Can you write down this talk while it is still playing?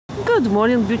Good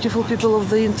morning, beautiful people of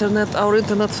the internet, our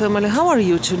internet family. How are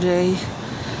you today?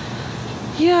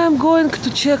 Yeah, I'm going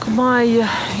to check my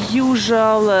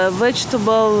usual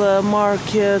vegetable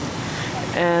market,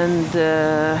 and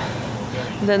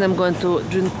then I'm going to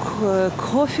drink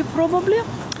coffee probably.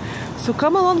 So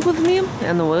come along with me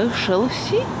and we shall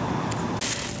see.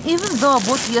 Even though I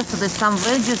bought yesterday some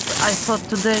veggies, I thought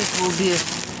today it will be,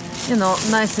 you know,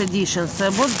 nice additions. So I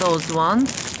bought those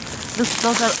ones. Those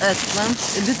are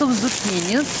eggplants, a bit of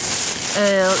zucchinis, a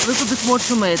little bit more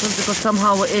tomatoes because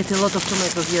somehow we ate a lot of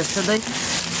tomatoes yesterday.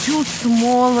 2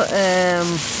 small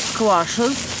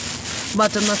squashes,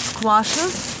 butternut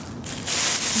squashes.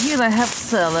 Here I have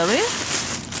celery.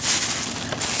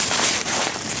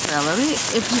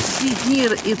 If you see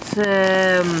here, it's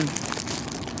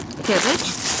cabbage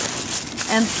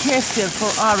and kefir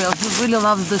for Ariel. He really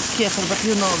loves this kefir, but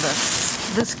you know that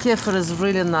this kefir is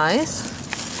really nice.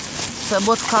 So I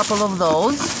bought a couple of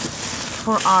those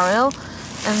for Ariel,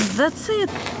 and that's it.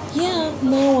 Yeah,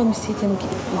 now I'm sitting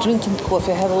drinking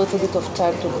coffee. I have a little bit of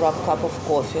time to grab a cup of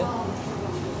coffee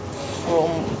from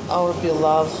our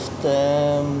beloved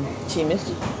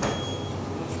Timmy's.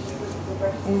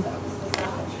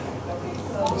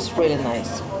 It's really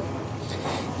nice.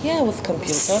 Yeah, with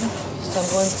computer. So I'm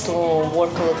going to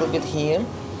work a little bit here.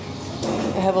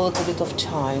 I have a little bit of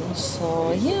time,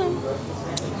 so yeah.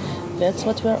 That's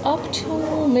what we're up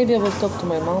to. Maybe I will talk to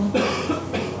my mom.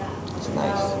 It's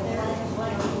nice.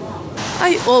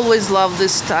 I always love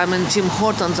this time in Tim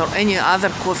Hortons or any other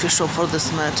coffee shop for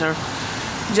this matter.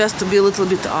 Just to be a little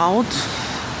bit out.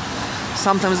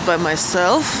 Sometimes by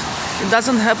myself. It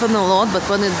doesn't happen a lot, but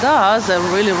when it does, I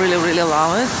really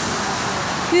love it.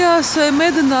 Yeah, so I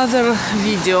made another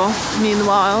video.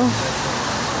 Meanwhile,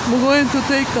 I'm going to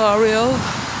take Ariel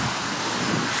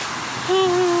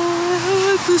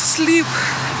to sleep.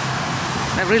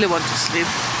 I really want to sleep.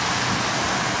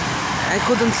 I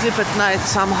couldn't sleep at night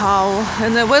somehow,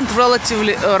 and I went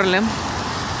relatively early.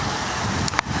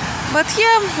 But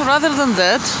yeah, rather than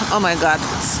that, oh my god,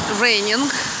 it's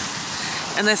raining,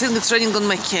 and I think it's raining on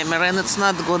my camera, and it's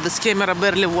not good. This camera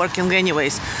barely working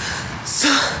anyways. So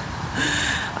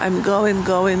I'm going.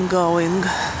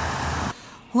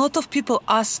 A lot of people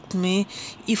asked me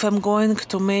if I'm going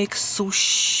to make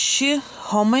sushi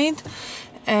homemade,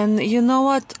 and you know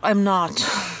what? I'm not.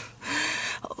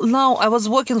 Now I was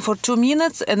walking for 2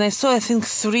 minutes and I saw I think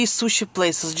 3 sushi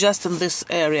places just in this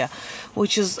area,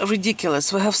 which is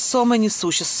ridiculous. We have so many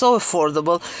sushi, so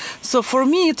affordable. So for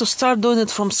me to start doing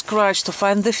it from scratch, to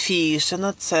find the fish and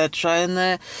etc.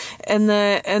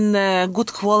 and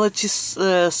good quality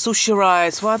sushi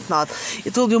rice, whatnot,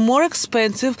 it will be more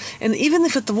expensive. And even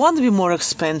if it won't be more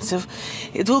expensive,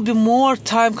 it will be more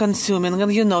time consuming.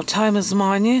 And you know, time is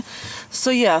money.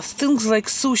 So yeah, things like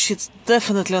sushi, it's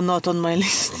definitely not on my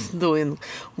list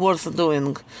worth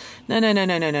doing.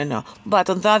 No. But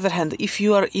on the other hand, if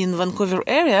you are in Vancouver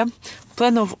area,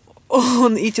 plan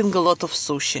on eating a lot of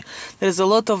sushi. There's a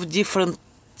lot of different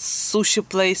sushi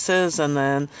places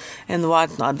and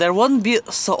whatnot. There won't be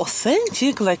so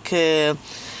authentic like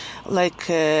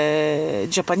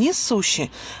Japanese sushi,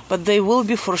 but they will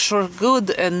be for sure good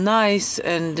and nice,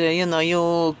 and you know,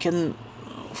 you can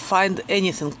find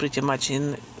anything pretty much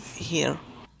in here.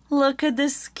 Look at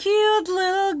this cute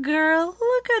little girl.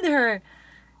 Look at her.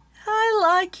 Hi,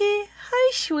 Lucky.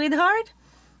 Hi, sweetheart.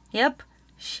 Yep,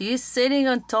 she's sitting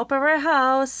on top of her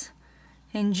house,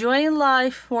 enjoying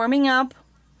life, warming up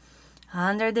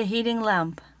under the heating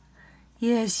lamp.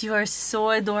 Yes, you are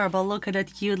so adorable. Look at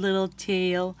that cute little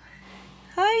tail.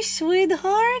 Hi,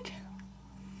 sweetheart.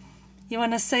 You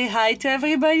want to say hi to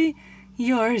everybody?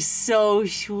 You're so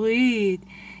sweet.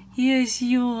 Yes,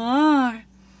 you are.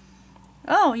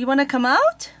 Oh, you want to come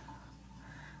out?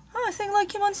 Oh, I think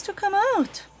Lucky wants to come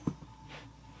out.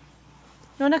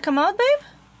 You want to come out, babe?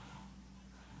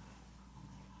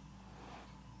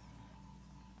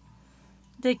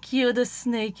 The cutest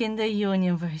snake in the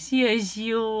universe. Yes,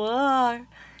 you are.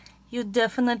 You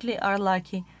definitely are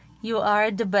Lucky. You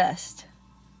are the best.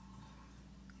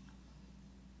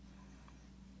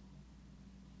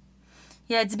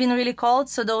 Yeah, it's been really cold,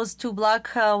 so those 2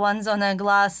 black ones on the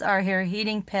glass are her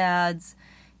heating pads.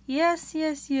 Yes.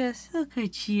 Look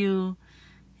at you.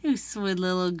 You sweet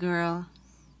little girl.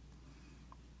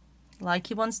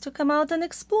 Lucky wants to come out and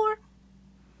explore.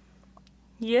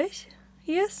 Yes.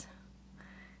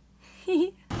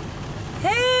 Hey,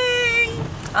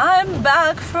 I'm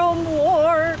back from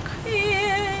work.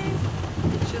 Yay.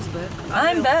 She's back.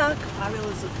 I'm back. Ariel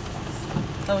is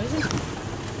Oh, is it?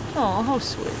 Oh, how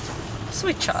sweet.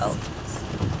 Sweet child.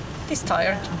 He's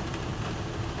tired.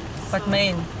 But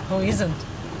Maine, who isn't?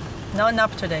 No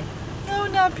nap today. No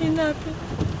nap. nappy, nappy.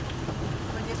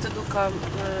 We need to do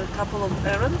couple of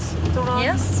errands to run.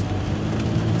 Yes.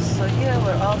 So yeah,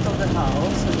 we're out of the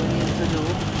house and we need to do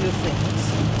a few things.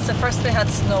 So first we had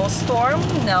snowstorm,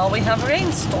 now we have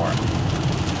rainstorm.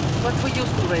 But we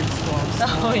used to rainstorms.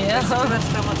 Oh yeah.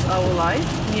 Rainstorm is our life,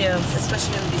 Yes.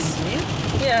 especially in BC.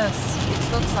 Yes. It's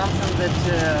not something that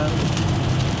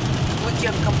we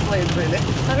can complain really.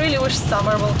 I really wish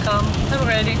summer will come. I'm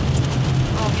ready.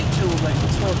 Oh, me too, like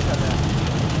totally.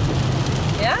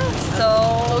 Yeah, so...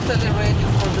 Totally ready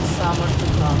for the summer to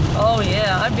come. Oh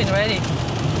yeah, I've been ready.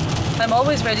 I'm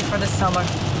always ready for the summer.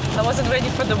 I wasn't ready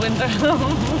for the winter.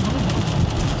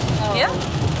 Oh. Yeah,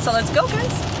 so let's go,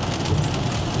 guys.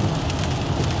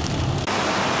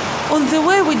 On the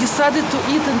way we decided to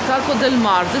eat in Taco del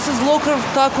Mar. This is local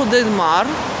Taco del Mar.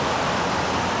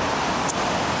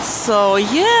 So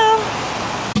yeah.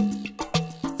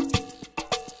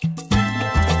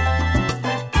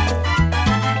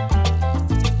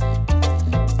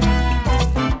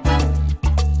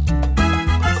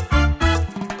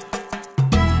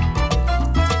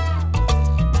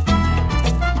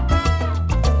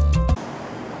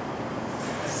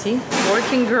 See,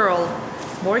 working girl,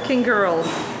 working girl.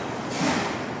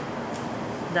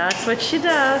 That's what she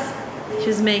does.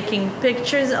 She's making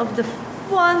pictures of the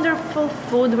wonderful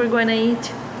food we're going to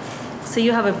eat. So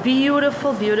you have a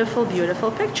beautiful, beautiful, beautiful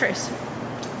pictures.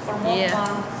 For mukbangs.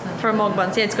 Yeah, for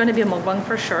mukbangs. Yeah, it's going to be a mukbang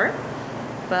for sure.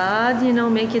 But, you know,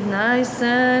 make it nice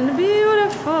and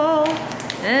beautiful.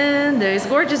 And there's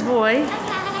gorgeous boy.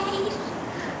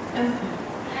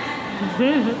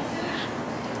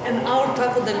 And our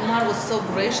Taco del Mar was so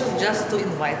gracious just to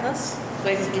invite us,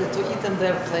 basically to eat in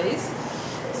their place.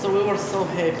 So we were so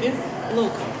happy.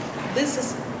 Look, this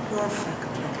is perfect.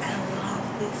 Like, I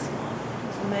love this one.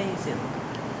 It's amazing.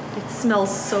 It smells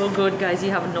so good, guys.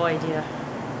 You have no idea.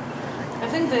 I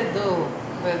think they do.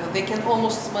 They can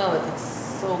almost smell it. It's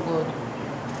so good.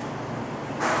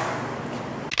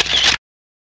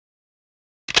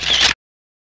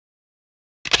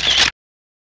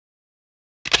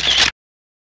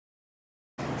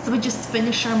 So we just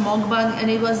finished our mukbang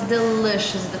and it was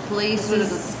delicious. The place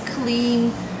is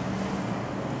clean,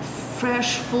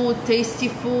 fresh food, tasty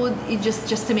food. It's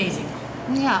just amazing.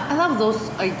 Yeah, I love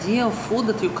those idea of food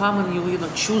that you come and you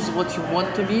choose what you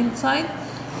want to be inside.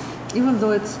 Even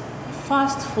though it's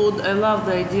fast food, I love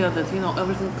the idea that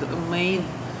everything made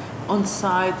on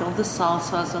site, all the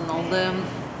salsas and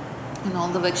all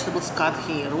the vegetables cut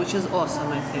here, which is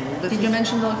awesome. I think. Did you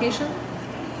mention the location?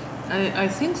 I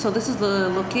think so. This is the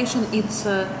location. It's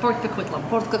Port Coquitlam.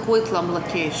 Port Coquitlam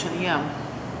location. Yeah.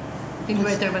 In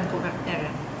Greater Vancouver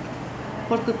area.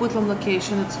 Port Coquitlam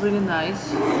location. It's really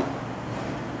nice,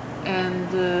 and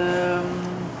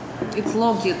it's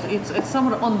located. It's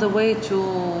somewhere on the way to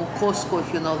Costco,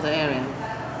 if you know the area.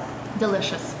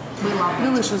 Delicious. We love it.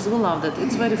 Delicious. We loved it.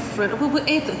 It's very fresh. We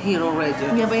ate here already.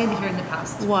 Yeah, we ate here in the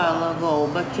past. A while ago,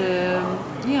 but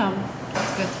yeah,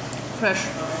 That's good. fresh.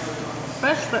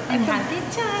 And happy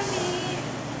tummy.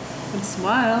 And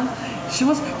smile. She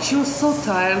was so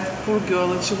tired, poor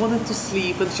girl, and she wanted to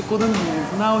sleep and she couldn't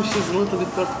move. Now she's a little bit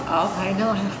perked up. I know,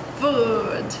 I have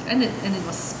food. And it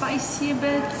was spicy a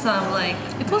bit, so I'm like...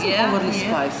 It wasn't overly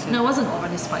spicy. No, it wasn't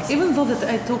overly spicy. Even though that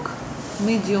I took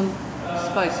medium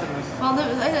spiciness. Well,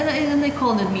 and they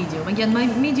called it medium. Again, my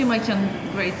medium, I can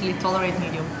greatly tolerate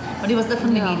medium. But it was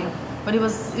definitely medium. But it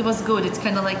was good. It's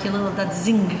kind of like a little, that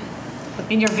zing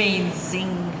in your veins,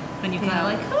 zing. When you kind of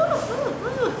like...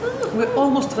 We're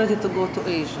almost ready to go to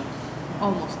Asia.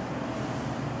 Almost.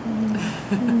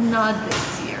 Not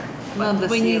this year. Not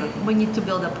this year. We need to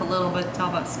build up a little bit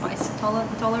of a spicy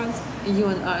tolerance. You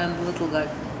and I and the little guy.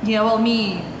 Yeah, well,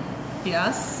 me,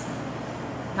 yes.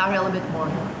 Ariel a bit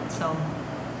more. So,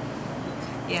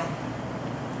 yeah.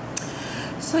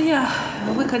 So yeah,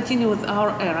 we continue with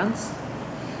our errands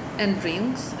and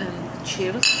drinks and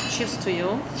cheers. Cheers to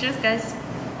you. Cheers, guys.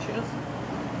 Cheers.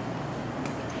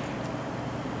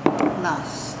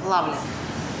 Nice, lovely.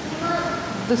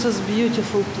 This is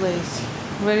beautiful place.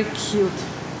 Very cute.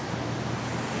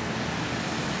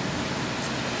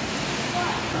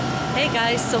 Hey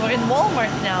guys, so we're in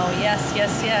Walmart now. Yes.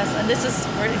 And this is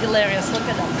very hilarious. Look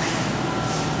at them.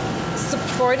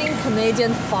 Supporting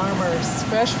Canadian farmers.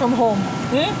 Fresh from home.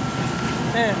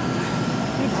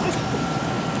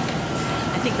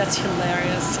 I think that's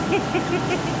hilarious.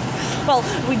 Well,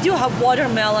 we do have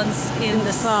watermelons in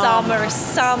the summer,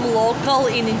 some local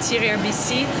in interior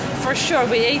BC. For sure,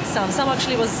 we ate some. Some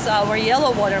actually were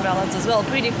yellow watermelons as well.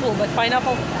 Pretty cool, but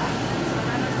pineapple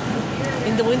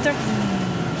in the winter?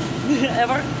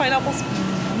 Ever? Pineapples?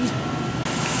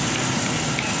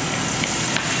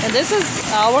 And this is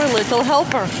our little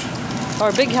helper,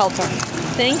 or big helper.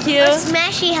 Thank you. A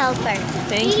smashy helper.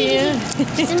 Thank you.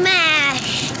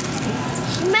 Smash!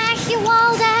 Smash the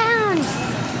wall down!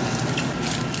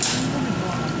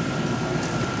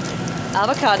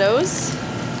 Avocados.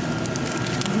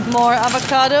 More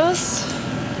avocados.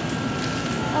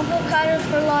 Avocados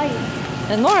for life.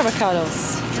 And more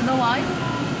avocados. You know why?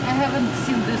 I haven't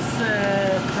seen this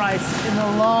price in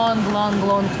a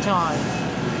long time.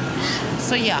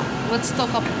 So yeah, let's talk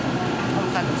about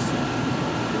avocados.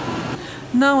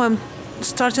 Now I'm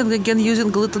starting again using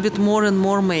a little bit more and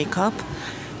more makeup.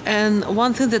 And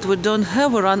one thing that we don't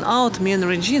have, we run out, me and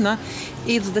Regina,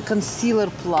 is the concealer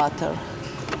platter.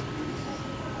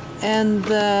 And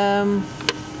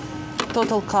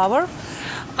total cover.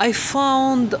 I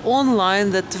found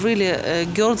online that really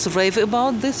girls rave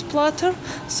about this platter,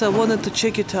 so I wanted to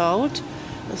check it out.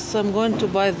 So I'm going to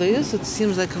buy this. It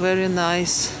seems like a very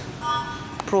nice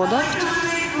product.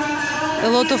 A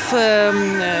lot of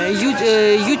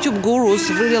YouTube gurus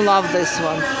really love this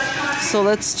one. So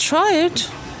let's try it.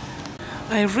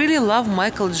 I really love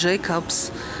Michael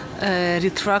Jacobs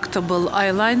retractable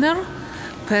eyeliner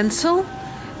pencil.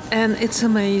 And it's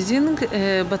amazing,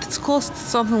 but it's cost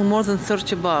something more than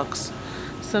 $30.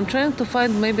 So I'm trying to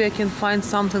find, maybe I can find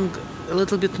something a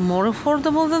little bit more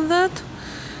affordable than that.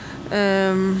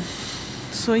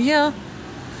 So yeah,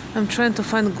 I'm trying to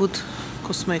find good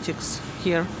cosmetics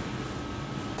here.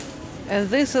 And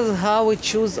this is how we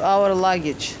choose our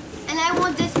luggage. And I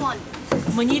want this one.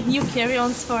 We need new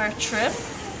carry-ons for our trip.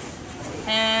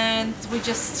 And we're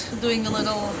just doing a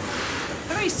little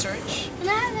research. And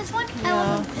I have this one. Yeah.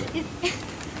 I want it.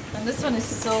 And this one is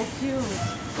so cute.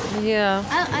 Yeah.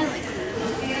 I like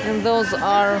it. And those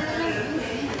are,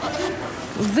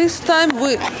 this time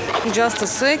we, just a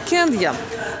second, yeah.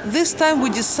 This time we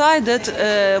decided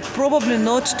probably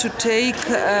not to take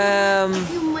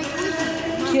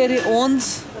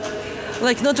carry-ons,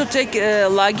 like not to take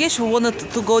luggage. We wanted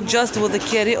to go just with the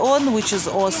carry-on, which is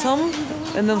awesome.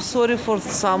 And I'm sorry for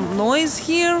some noise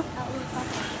here.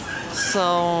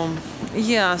 So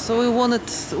yeah, so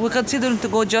we're considering to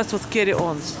go just with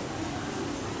carry-ons.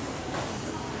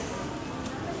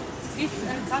 It's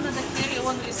Air Canada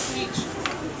carry-on with switch.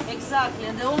 Exactly,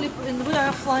 and we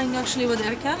are flying actually with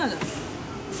Air Canada.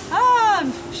 Ah,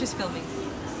 she's filming.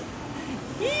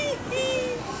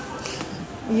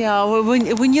 Yeah,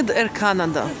 we need Air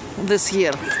Canada this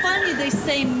year. It's funny, they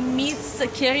say meets a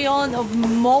carry-on of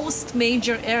most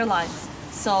major airlines.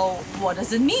 So what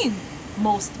does it mean,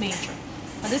 most major?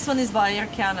 And this one is by Air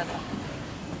Canada.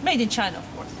 Made in China, of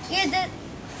course. Yeah,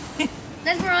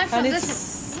 that's where I found And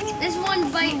this. This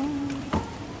one's by.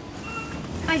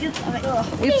 I just love it.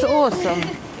 It's awesome.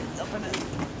 Open it.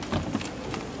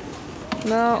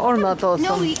 No, or not awesome.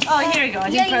 No, Oh, here we go. I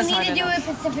yeah, didn't press you hard need to do enough. it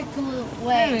Pacific There we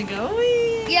way. go.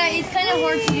 Whee! Yeah, it's kind of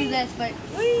hard to do this, but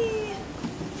Whee!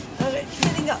 Okay,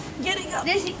 getting up, getting up.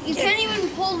 this you can't even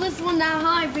pull this one that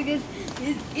high because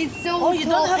it's so Oh, you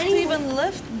tall don't have to anyway. even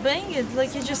lift, bang it.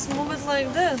 Like you just move it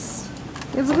like this.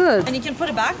 It's good. And you can put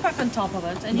a backpack on top of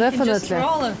it and you can just Definitely.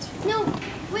 roll it. No,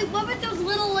 wait, what about those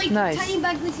little like Nice. tiny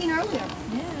bags we seen earlier?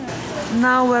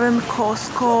 Now we're in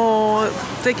Costco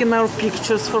taking our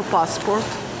pictures for passport.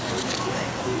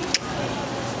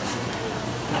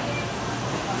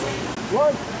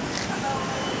 What?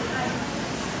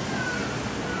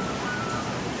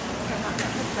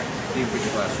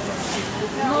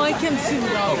 No, I can't see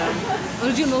without them.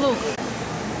 Regina, look.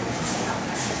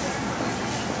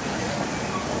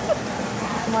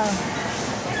 Smile.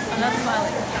 I'm not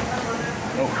smiling.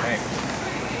 Okay.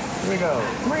 Here we go.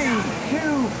 3,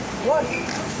 2, 1.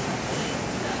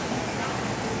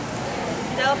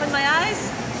 Did I open my eyes?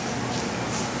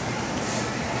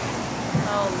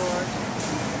 Oh, Lord.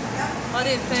 What do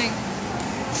you think?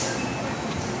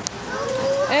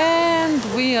 And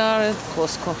we are at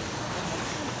Costco.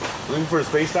 Looking for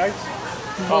space tags?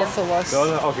 Both of us. No,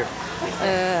 okay.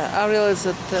 Ariel is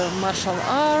at martial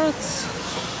arts.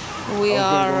 We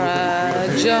are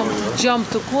jump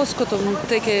to Costco to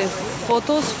take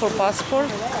photos for passport.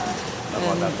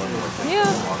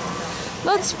 Yeah,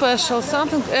 not special.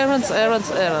 Something errands.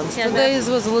 Yeah, Today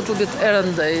was a little bit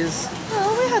errand days.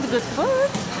 Well, we had good food.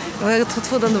 We had good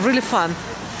food and really fun.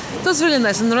 It was really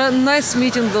nice and nice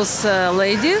meeting this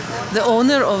lady, the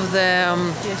owner of the.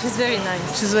 Yeah, she's very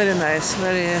nice. She's very nice.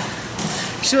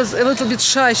 She was a little bit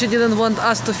shy. She didn't want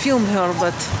us to film her,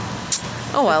 but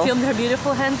oh well. Filmed her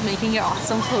beautiful hands making your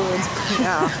awesome food.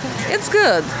 Yeah, it's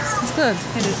good. It's good.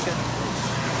 It is good.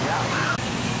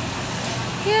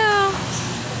 Yeah,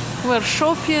 we're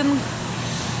shopping.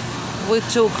 We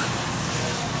took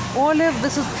olive.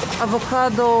 This is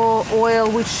avocado oil,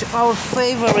 which our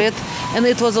favorite, and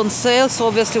it was on sale, so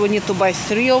obviously we need to buy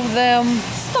 3 of them.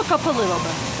 Stock up a little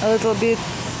bit. A little bit.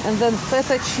 And then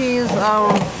feta cheese,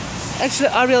 actually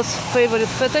Ariel's favorite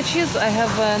feta cheese. I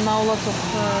have now lots of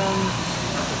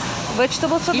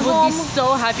vegetables at He will home. be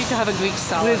so happy to have a Greek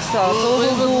salad. Greek salad. So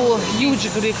we'll do huge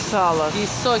Greek salad.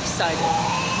 He's so excited.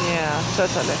 Yeah,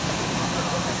 totally.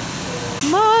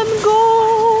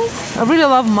 Mango! I really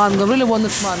love mango. I really want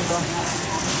this mango.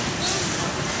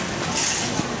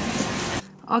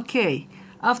 Okay.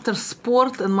 After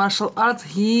sport and martial arts,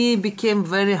 he became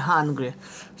very hungry.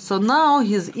 So now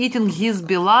he's eating his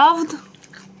beloved.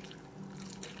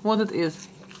 What it is?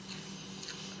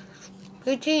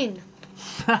 Routine.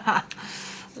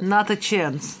 Not a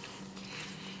chance.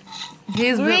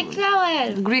 His Greek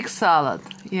salad. Greek salad.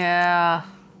 Yeah.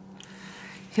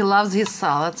 He loves his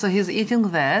salad, so he's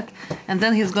eating that, and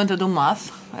then he's going to do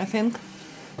math, I think.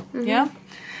 Yeah.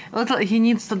 He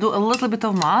needs to do a little bit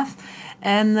of math.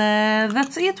 And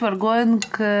that's it. We're going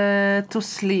to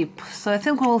sleep. So I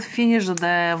think we will finish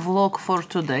the vlog for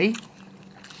today.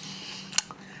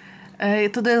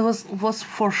 Today was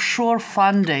for sure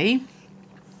fun day.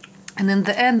 And in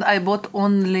the end, we bought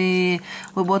only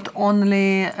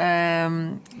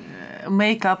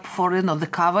makeup for the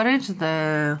coverage,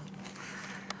 the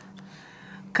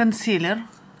concealer.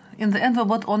 In the end, we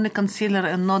bought only concealer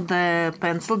and not the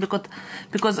pencil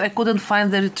because I couldn't find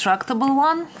the retractable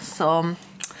one. So,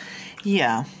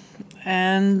 yeah.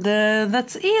 And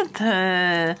that's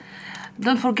it.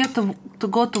 Don't forget to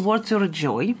go towards your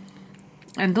joy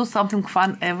and do something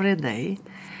fun every day.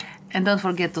 And don't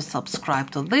forget to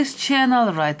subscribe to this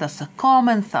channel, write us a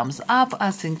comment, thumbs up,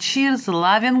 as in cheers,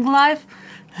 loving life,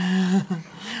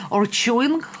 or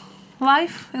chewing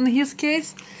life in his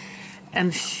case.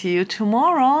 And see you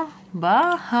tomorrow.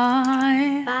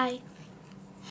 Bye. Bye.